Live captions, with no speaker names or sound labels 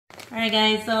Alright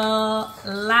guys, so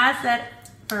last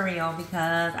set for real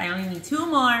because I only need 2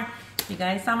 more. You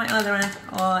guys saw my other ones.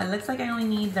 Oh, it looks like I only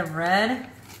need the red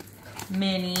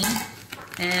Minnie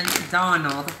and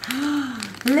Donald.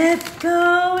 Let's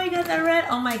go! We got the red.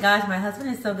 Oh my gosh, my husband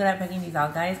is so good at picking these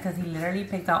out, guys, because he literally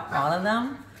picked out all of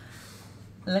them.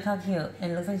 Look how cute.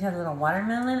 And it looks like she has a little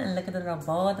watermelon, and look at the little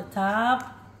bow at the top.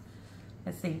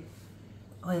 Let's see.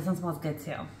 Oh, this one smells good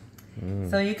too.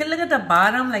 So you can look at the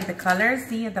bottom, like the colors.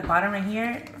 See at the bottom right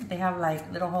here, they have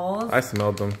like little holes. I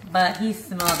smelled them. But he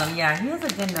smelled them. Yeah, he has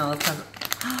a good nose.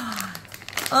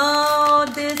 Oh,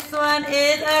 this one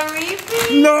is a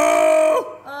repeat.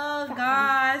 No! Oh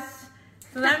gosh.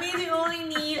 So that means you only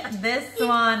need this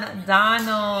one,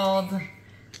 Donald.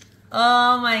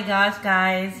 Oh my gosh,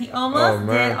 guys. He almost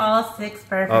did all 6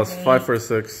 perfectly. I was 5 for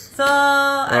 6. So,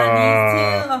 out of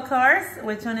these 2, of course,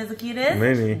 which one is the cutest?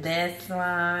 Minnie. This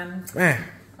one. Eh.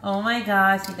 Oh my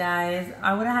gosh, you guys.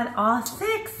 I would have had all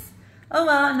 6. Oh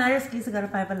well, another excuse to go to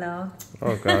Five Below.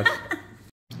 Oh gosh.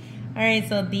 Alright,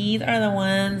 so these are the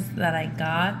ones that I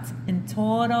got in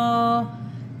total.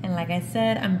 And like I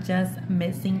said, I'm just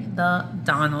missing the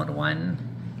Donald one.